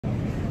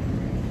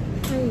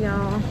Hey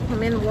y'all,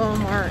 I'm in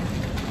Walmart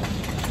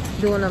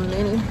doing a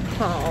mini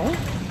haul.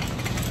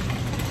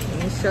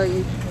 Let me show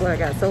you what I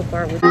got so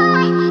far with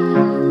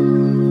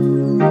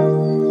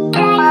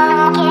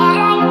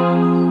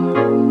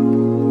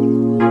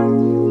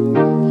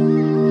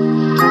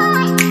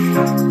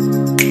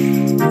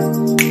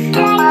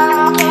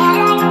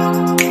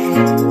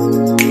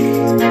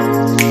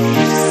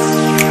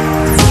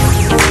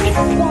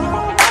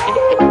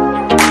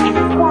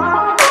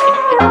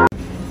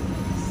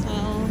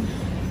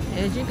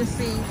as you can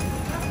see,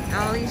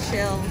 all these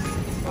shelves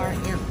are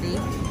empty.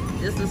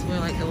 This is where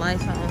like the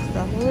Lysol and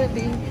stuff would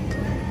be.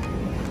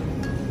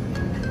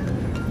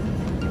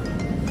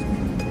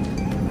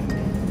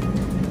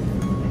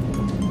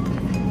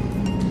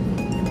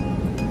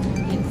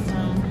 Get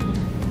some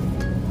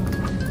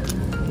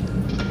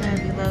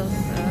fabulous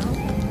stuff.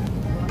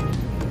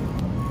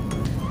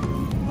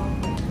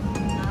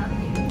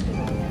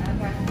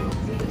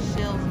 The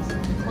shelves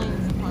and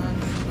cleaning supplies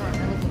starting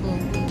to look a little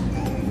weak.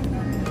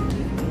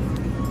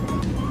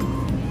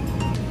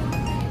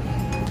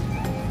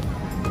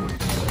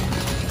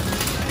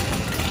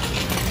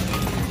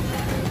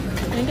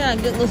 I got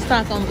a good little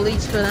stock on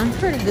bleach, but I'm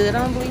pretty good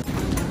on bleach.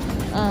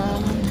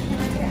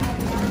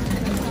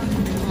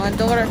 My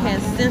daughter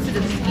has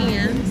sensitive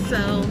skin,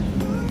 so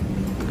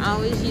I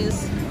always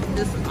use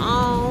this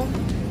all.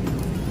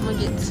 I'm gonna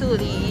get 2 of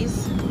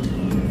these.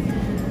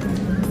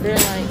 They're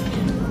like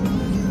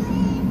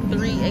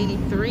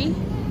 $3.83.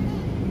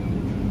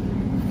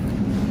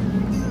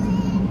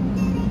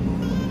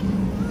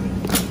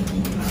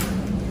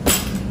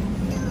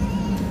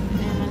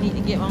 And I need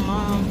to get my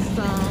mom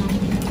some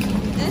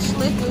dish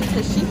liquid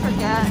because she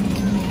forgot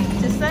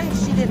to say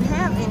she didn't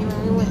have any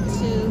when we went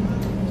to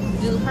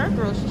do her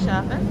grocery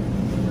shopping.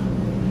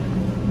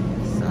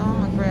 So I'm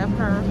gonna grab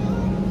her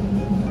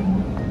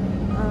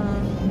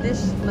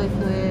dish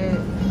liquid.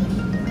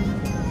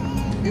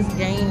 This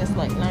Gain is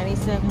like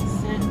 97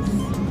 cents.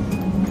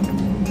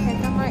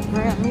 Heck, I might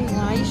grab me one.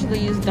 I usually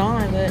use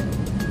Dawn, but I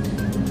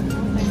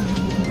don't think I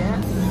can do that.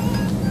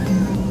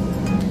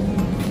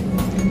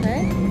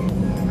 Okay.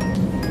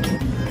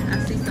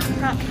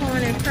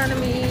 Popcorn in front of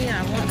me.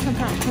 I want some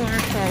popcorn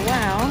for a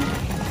while,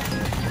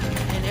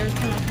 and every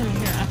time I come in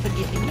here I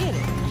forget to get it.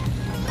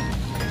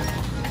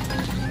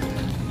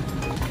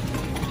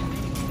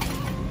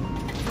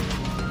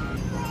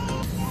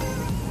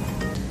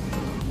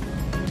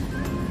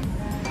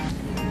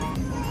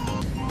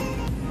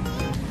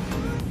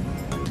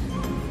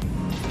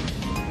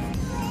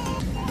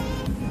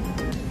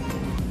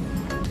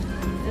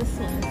 This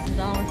one is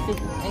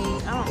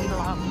 $1.58. I don't eat a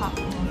lot of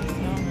popcorn,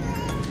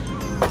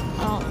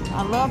 so I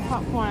love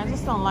popcorn, I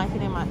just don't like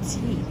it in my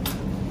teeth.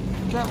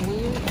 Is that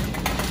weird?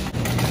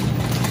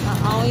 I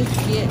always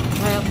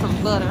grab some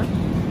butter.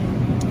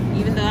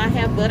 Even though I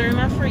have butter in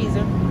my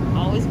freezer, I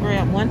always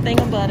grab one thing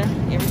of butter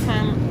every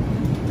time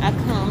I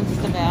come,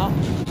 just about.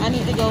 I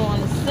need to go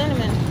on the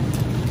cinnamon,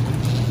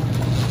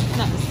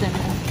 not the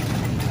cinnamon,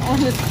 on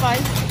the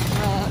spice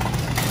rub.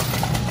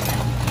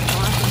 So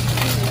I can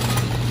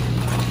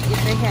see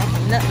if they have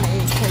some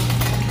nutmeg, because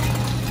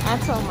I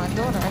told my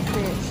daughter, I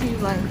said, she's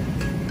like,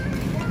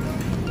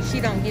 she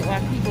don't get why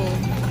people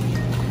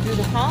do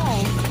the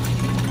hauls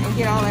and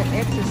get all that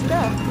extra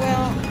stuff.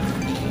 Well,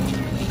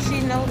 she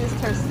noticed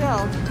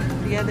herself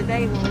the other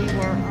day when we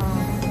were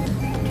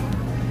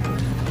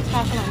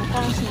talking on the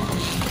phone. She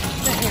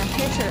sent me a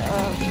picture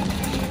of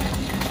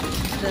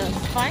the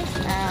spice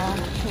aisle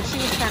when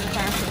she was trying to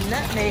find some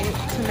nutmeg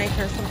to make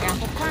her some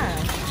apple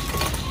pie.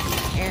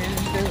 And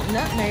the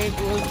nutmeg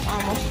was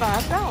almost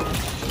 $5.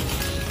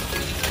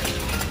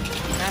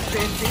 And I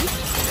said, see,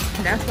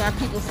 that's why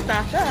people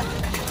stock up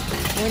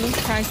when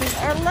these prices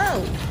are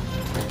low.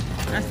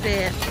 I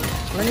said,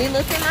 let me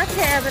look in my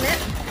cabinet.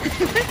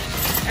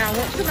 And I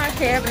went to my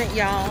cabinet,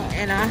 y'all,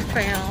 and I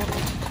found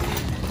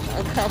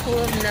a couple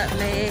of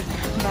nutmeg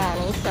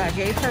bottles. So I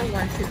gave her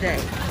one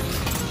today.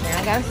 Now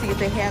I gotta see if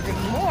they have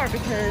any more,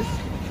 because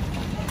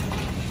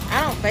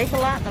I don't bake a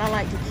lot, but I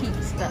like to keep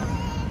stuff.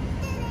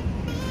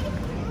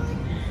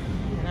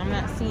 And I'm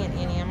not seeing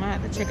any. I might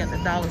have to check out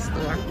the dollar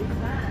store.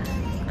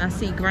 I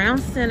see ground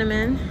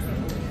cinnamon.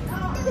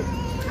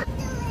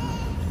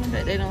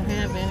 But they don't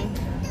have any.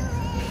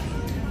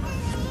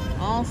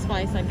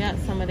 Allspice, I got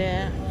some of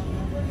that.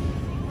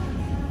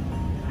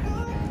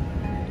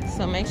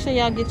 So make sure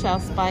y'all get y'all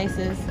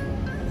spices.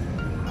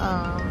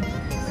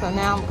 So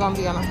now I'm gonna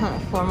be on a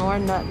hunt for more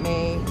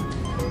nutmeg.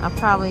 I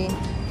probably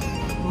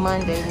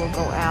Monday will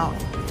go out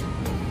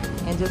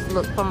and just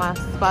look for my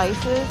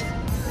spices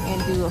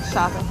and do a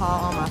shopping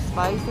haul on my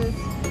spices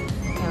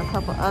and a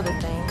couple other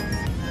things.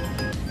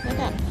 I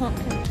got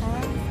pumpkin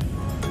pie.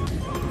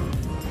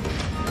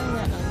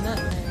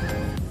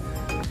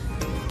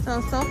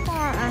 So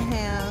far I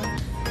have,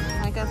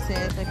 like I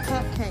said, the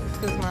cupcakes,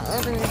 because my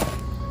oven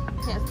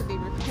has to be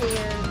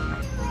repaired.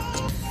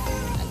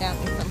 I got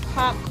me some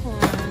popcorn,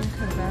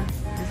 because I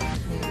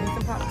just need me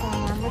some popcorn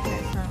while I'm looking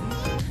at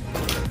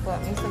something.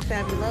 Bought me some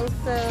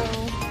Fabuloso,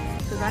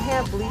 because I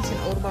have bleach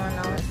and Audubon and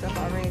all that stuff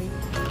already.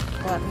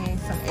 Bought me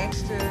some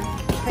extra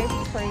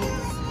paper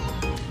plates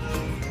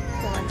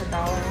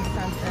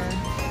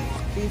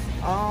this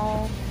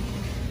all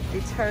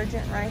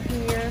detergent right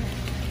here.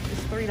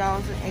 It's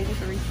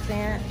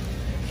 $3.83.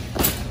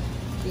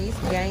 These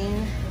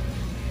Gain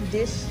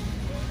dish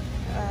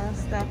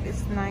stuff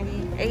is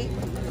 98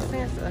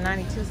 cents or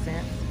 92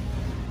 cents.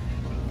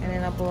 And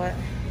then I bought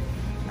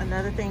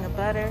another thing of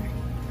butter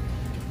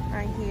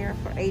right here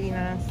for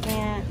 89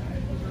 cents.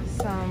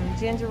 Some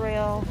ginger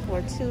ale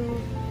for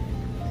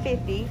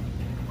 $2.50.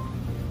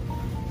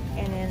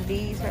 And then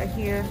these right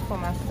here for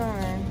my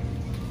son,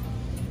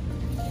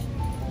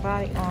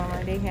 Body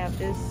Armor. They have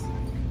this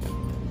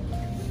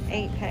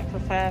 8-pack for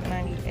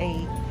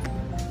 $5.98.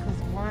 Because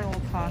one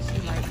will cost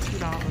you like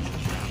 $2 or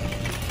something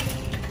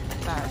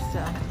by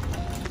itself.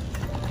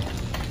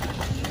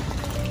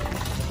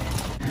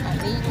 I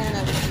need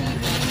another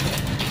TV.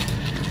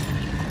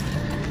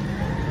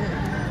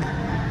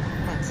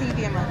 My TV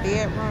in my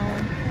bedroom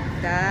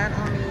died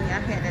on me. I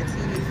had that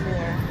TV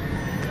for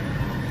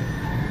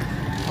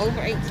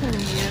over 18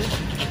 years.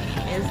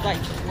 It's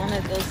like one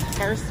of those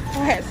first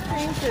flat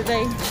screens that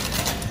they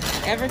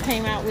ever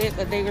came out with,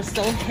 but they were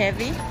so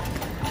heavy.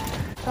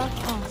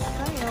 Stuff on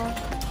sale.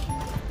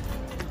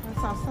 I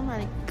saw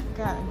somebody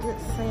got a good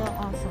sale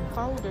on some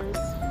folders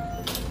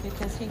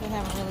because people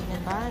haven't really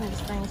been buying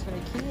these things for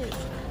the kids.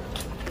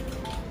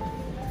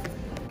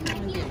 Let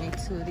me get me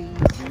 2 of these.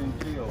 I'm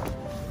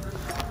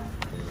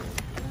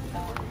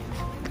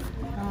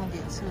gonna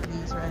get 2 of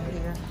these right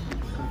here.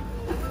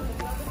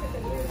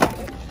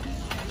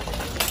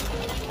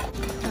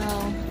 So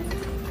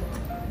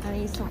I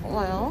need some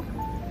oil.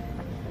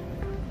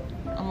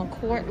 I'm a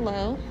quart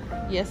low.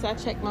 Yes, I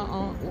check my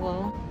own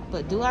oil,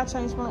 but do I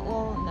change my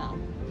oil? No.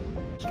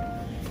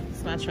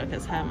 Because my truck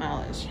has high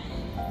mileage.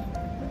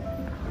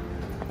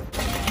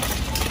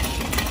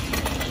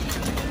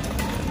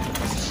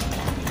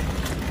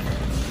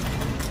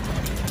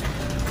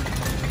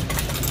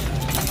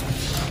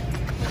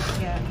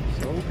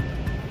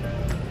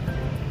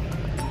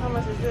 How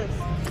much is this?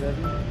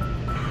 7. I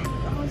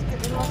always get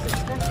the most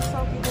expensive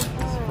soap you can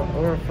find.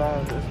 Or 5.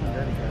 That's my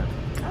daddy got.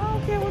 I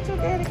don't care what your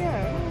daddy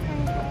got.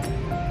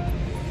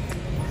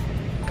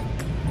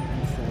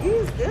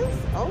 Use this?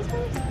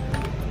 Ultimate?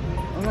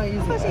 I'm not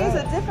using I thought you use a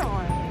different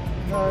one.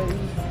 No,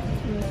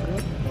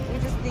 You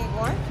just need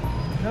one?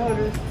 no,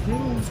 there's 2.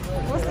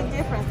 What's the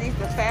difference? These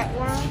the fat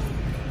ones?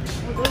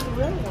 Well, there's the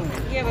red one.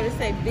 Yeah, but it's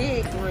a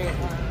big red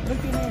one. Look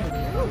at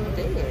that. Oh,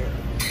 dead.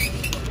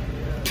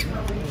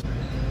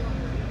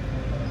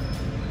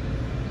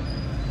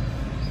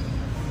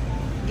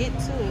 Get 2.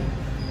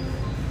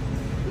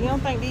 You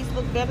don't think these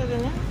look better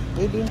than that?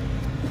 They do.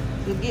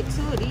 You'll get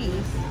 2 of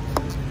these.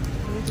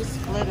 We just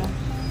split them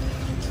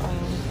between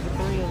the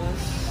 3 of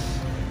us.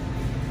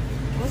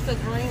 What's the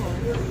green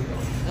one?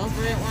 Those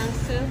red ones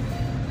too?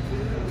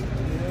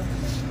 Yeah.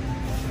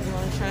 You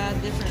want to try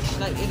different,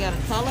 like you got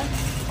a color?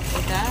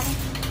 They got them?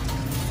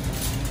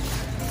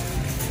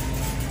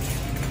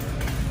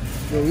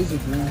 Yeah, these are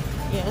green.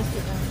 Yeah, let's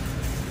get them.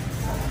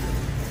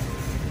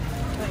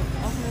 Wait,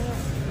 open it up.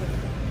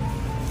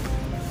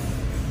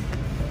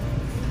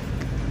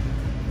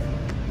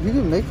 You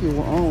can make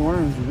your own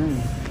worms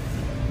green.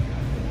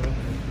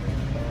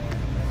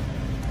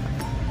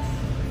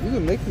 You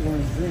can make your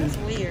worms green. That's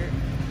weird.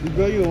 You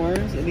grow your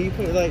worms and then you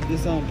put like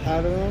this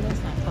powder on them.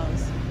 That's not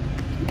close.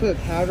 You put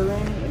powder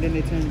on them and then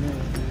they turn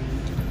green.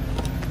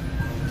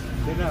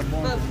 They're not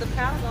born. But the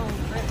powder on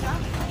red top.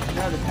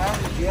 No, the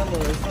powder is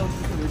yellow. It's so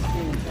good to the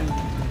skin and change.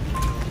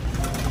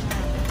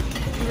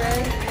 You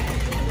ready?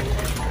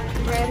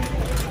 You ready?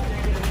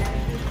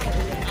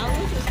 I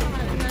wish it was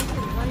somebody who has to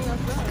money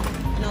up there.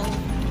 No.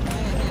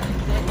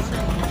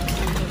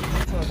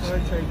 So I thought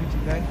I'd try to get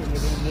you back here, but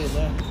then they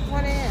left.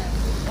 What is?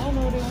 I don't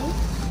know what they want.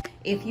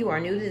 If you are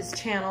new to this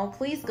channel,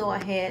 please go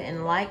ahead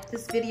and like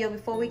this video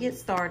before we get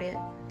started.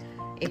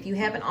 If you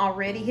haven't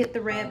already, hit the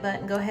red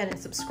button, go ahead and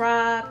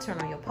subscribe, turn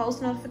on your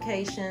post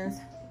notifications,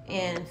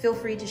 and feel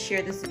free to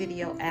share this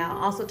video out.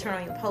 Also turn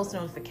on your post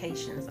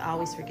notifications. I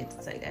always forget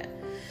to say that.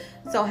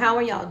 So how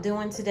are y'all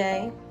doing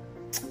today?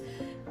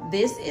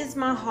 This is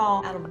my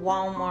haul out of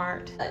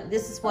Walmart.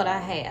 This is what I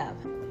have.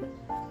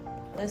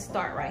 Let's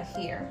start right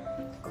here.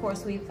 Of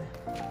course, I'm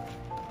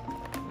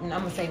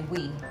gonna say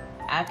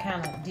I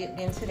kind of dipped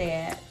into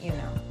that, you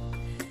know.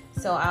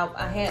 So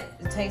I had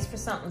the taste for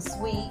something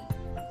sweet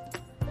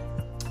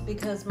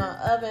because my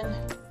oven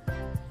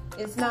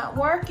is not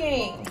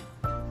working.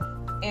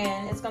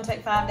 And it's gonna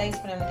take 5 days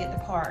for them to get the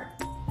part.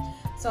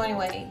 So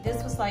anyway,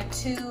 this was like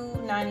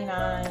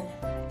 $2.99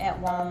 at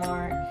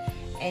Walmart.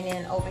 And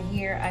then over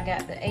here, I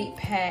got the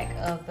 8-pack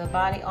of the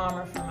Body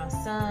Armor for my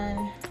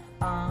son.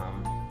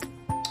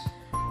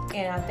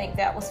 And I think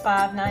that was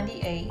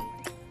 $5.98.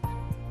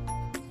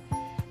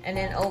 And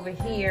then over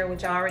here,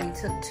 which I already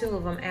took 2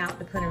 of them out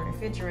to put in the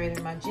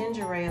refrigerator, my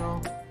ginger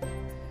ale,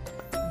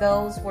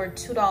 those were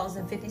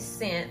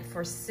 $2.50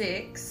 for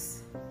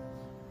 6,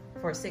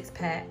 for a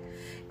 6-pack.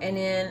 And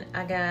then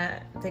I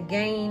got the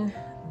Gain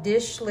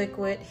dish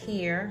liquid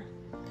here.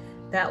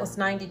 That was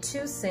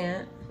 92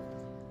 cents,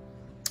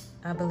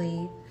 I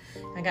believe.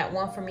 I got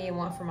one for me and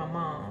one for my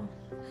mom.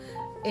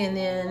 And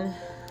then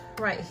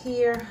right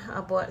here,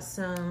 I bought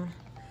some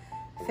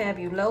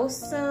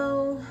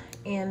Fabuloso,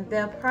 and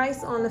the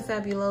price on the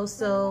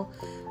Fabuloso,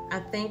 I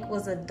think,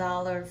 was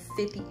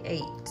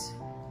 $1.58.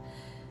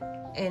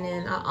 And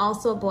then I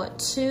also bought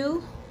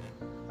 2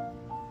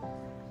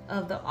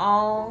 of the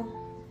all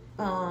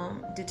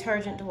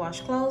detergent to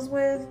wash clothes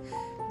with,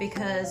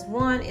 because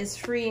one is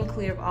free and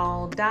clear of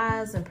all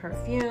dyes and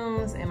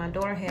perfumes, and my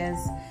daughter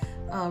has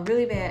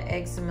really bad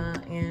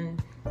eczema,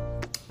 and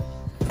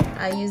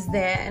I use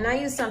that, and I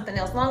use something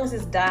else. As long as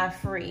it's dye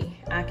free,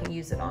 I can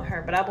use it on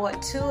her. But I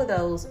bought 2 of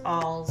those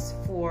alls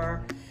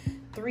for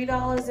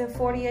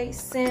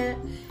 $3.48,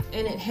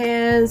 and it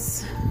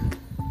has,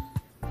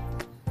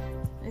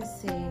 let's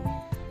see,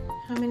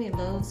 how many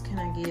loads can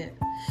I get?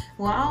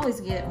 Well, I always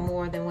get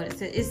more than what it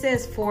says. It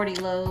says 40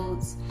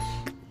 loads,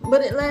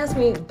 but it lasts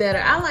me better.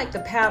 I like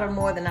the powder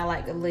more than I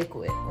like the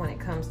liquid when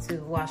it comes to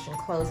washing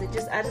clothes.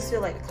 I just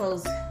feel like the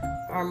clothes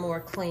are more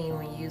clean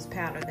when you use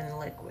powder than the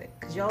liquid,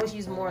 because you always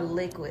use more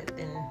liquid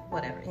than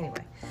whatever.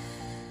 Anyway,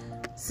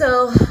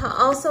 so I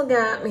also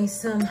got me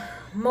some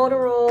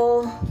motor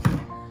oil,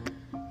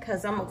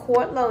 because I'm a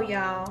quart low,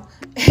 y'all,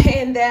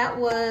 and that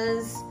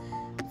was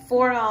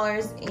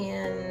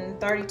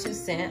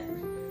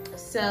 $4.32.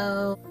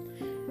 So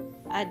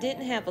I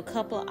didn't have a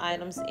couple of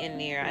items in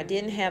there. I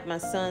didn't have my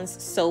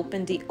son's soap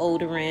and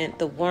deodorant,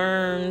 the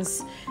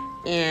worms,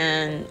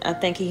 and I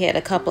think he had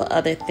a couple of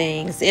other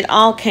things. It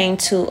all came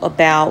to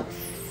about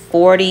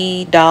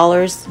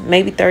 $40,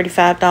 maybe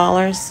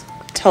 $35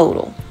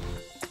 total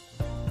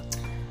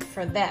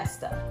for that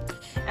stuff.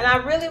 And I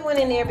really went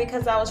in there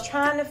because I was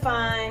trying to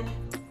find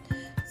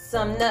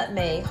some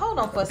nutmeg. Hold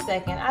on for a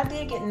second. I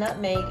did get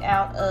nutmeg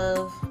out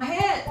of, I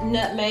had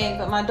nutmeg,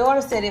 but my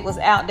daughter said it was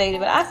outdated,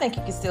 but I think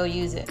you can still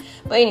use it.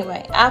 But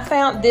anyway, I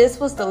found this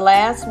was the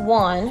last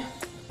one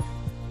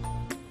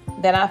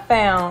that I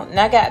found, and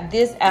I got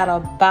this out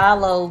of Buy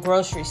Low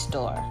grocery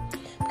store,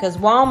 because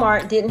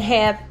Walmart didn't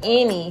have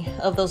any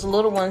of those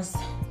little ones,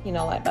 you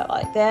know, like that.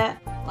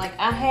 Like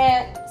I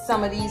had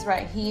some of these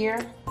right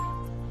here.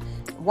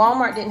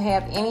 Walmart didn't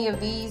have any of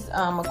these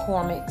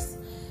McCormick's,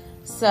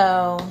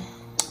 so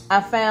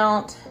I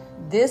found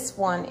this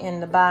one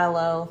in the Buy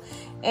Low.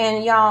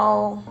 And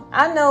y'all,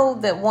 I know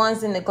that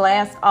ones in the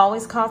glass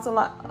always cost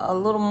a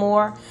little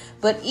more,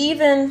 but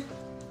even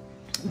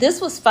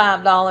this was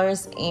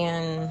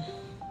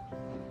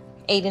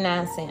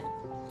 $5.89.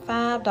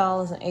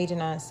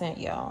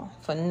 $5.89, y'all,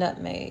 for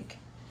nutmeg.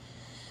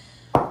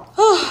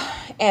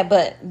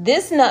 But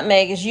this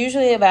nutmeg is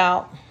usually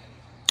about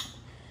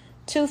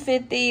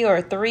 $2.50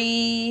 or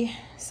 $3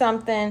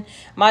 something.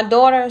 My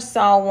daughter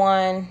saw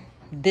one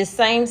this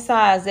same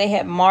size. They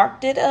had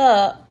marked it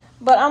up,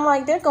 but I'm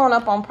like, they're going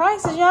up on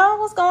prices, y'all.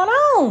 What's going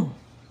on?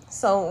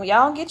 So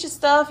y'all get your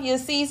stuff, your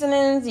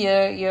seasonings,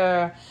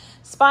 your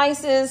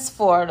spices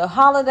for the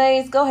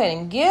holidays. Go ahead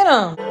and get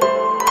them.